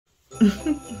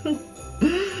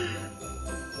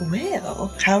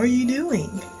Well, how are you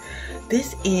doing?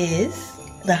 This is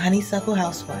the Honeysuckle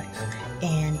Housewife,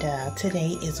 and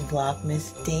today is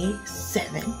Vlogmas Day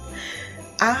 7.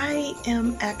 I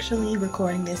am actually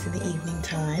recording this in the evening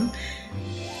time.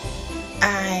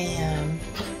 I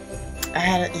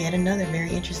had yet another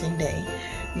very interesting day,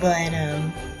 but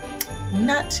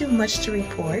not too much to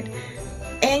report.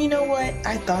 And you know what?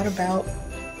 I thought about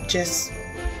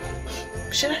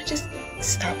should I just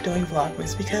stop doing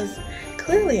Vlogmas, because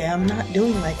clearly I'm not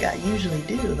doing like I usually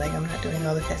do. Like, I'm not doing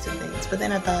all the festive things. But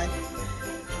then I thought,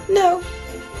 no,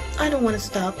 I don't want to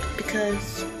stop,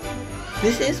 because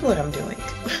this is what I'm doing.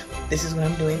 This is what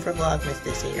I'm doing for Vlogmas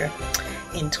this year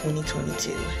in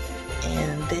 2022.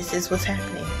 And this is what's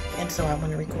happening. And so I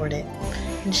want to record it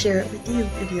and share it with you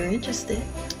if you're interested.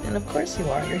 And of course you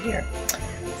are, you're here.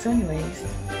 So anyways,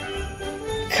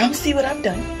 come see what I've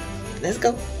done. Let's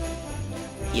go.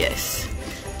 Yes.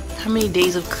 How many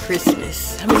days of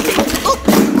Christmas? How many days?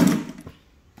 Oh!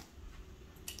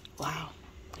 Wow.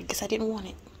 I guess I didn't want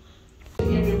it.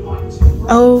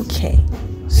 Okay.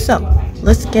 So,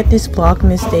 let's get this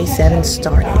Vlogmas Day 7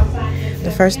 started.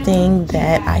 The first thing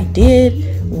that I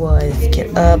did was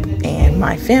get up, and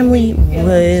my family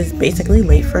was basically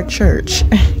late for church.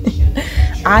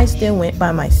 I still went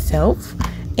by myself,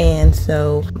 and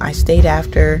so I stayed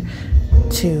after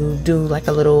to do like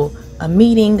a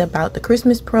meeting about the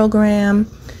Christmas program,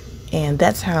 and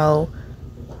that's how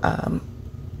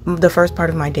the first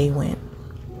part of my day went.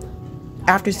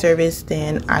 After service,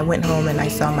 then I went home and I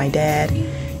saw my dad,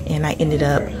 and I ended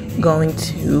up going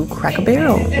to Crack a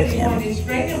Barrel with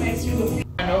him.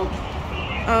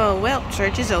 Oh well,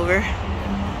 church is over,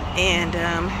 and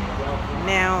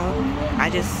now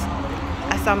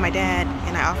I saw my dad,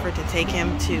 and I offered to take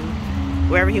him to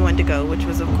wherever he wanted to go, which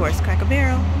was of course Crack a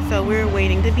Barrel. So we're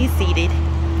waiting to be seated.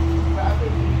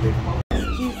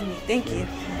 Excuse me, thank you.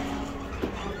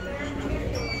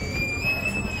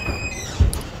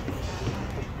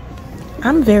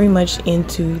 I'm very much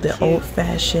into the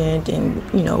old-fashioned and,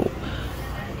 you know,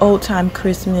 old-time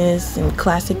Christmas and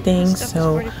classic things.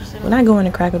 So when I go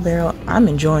into Crack a Barrel, I'm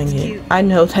enjoying it. I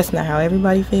know that's not how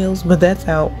everybody feels, but that's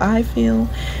how I feel.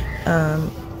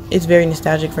 It's very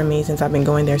nostalgic for me, since I've been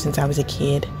going there since I was a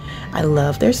kid. I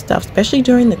love their stuff, especially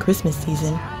during the Christmas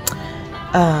season.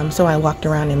 So I walked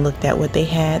around and looked at what they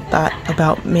had, thought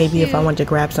about maybe if I wanted to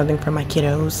grab something for my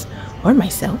kiddos or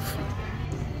myself.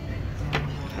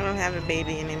 I don't have a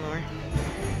baby anymore.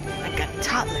 I got a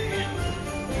toddler.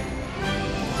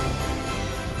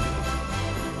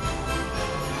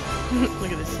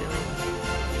 Look at this ceiling.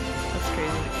 That's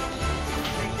crazy.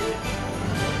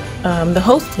 The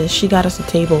hostess, she got us a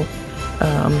table.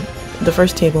 The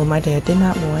first table my dad did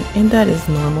not want, and that is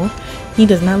normal. He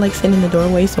does not like sitting in the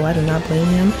doorway, so I do not blame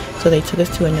him. So they took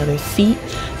us to another seat,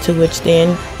 to which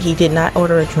then he did not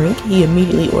order a drink. He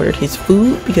immediately ordered his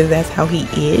food, because that's how he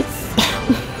is.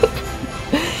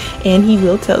 And he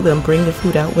will tell them, bring the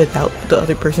food out without the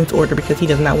other person's order, because he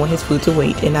does not want his food to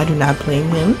wait, and I do not blame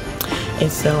him.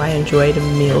 And so I enjoyed a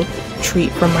meal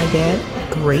treat from my dad.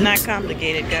 Great. Not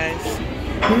complicated, guys.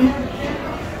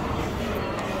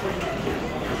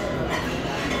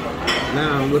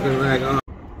 Now I'm looking like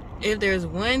if there's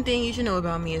one thing you should know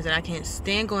about me, is that I can't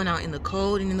stand going out in the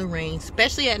cold and in the rain,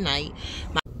 especially at night.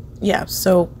 Yeah,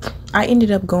 so I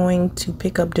ended up going to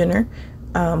pick up dinner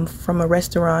from a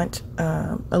restaurant,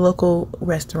 a local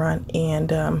restaurant,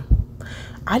 and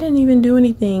I didn't even do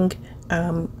anything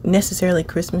necessarily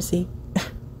Christmassy,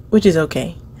 which is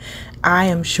okay. I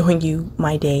am showing you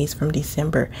my days from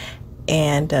December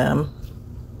and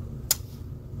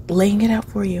laying it out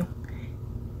for you.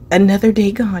 Another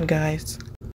day gone, guys.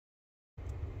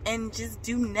 And just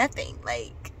do nothing.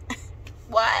 Like,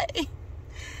 why?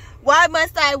 Why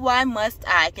must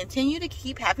I continue to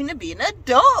keep having to be an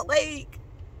adult? Like,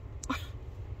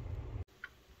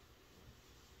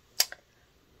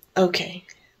 okay.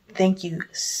 Thank you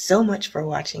so much for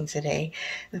watching today.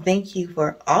 Thank you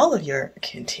for all of your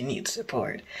continued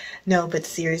support. No, but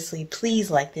seriously,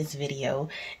 please like this video.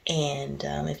 And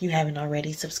if you haven't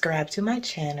already, subscribe to my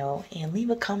channel and leave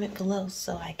a comment below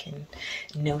so I can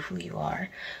know who you are.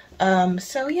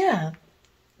 So yeah,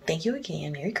 thank you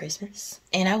again. Merry Christmas.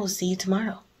 And I will see you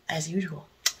tomorrow as usual.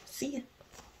 See ya.